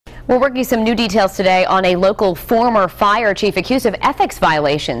We're working some new details today on a local former fire chief accused of ethics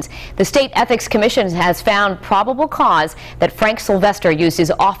violations. The State Ethics Commission has found probable cause that Frank Sylvester used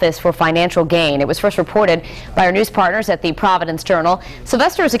his office for financial gain. It was first reported by our news partners at the Providence Journal.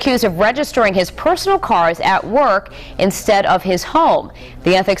 Sylvester is accused of registering his personal cars at work instead of his home.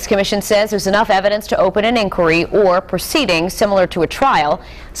 The Ethics Commission says there's enough evidence to open an inquiry or proceedings similar to a trial.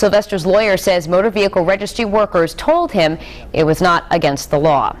 Sylvester's lawyer says motor vehicle registry workers told him it was not against the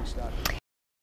law.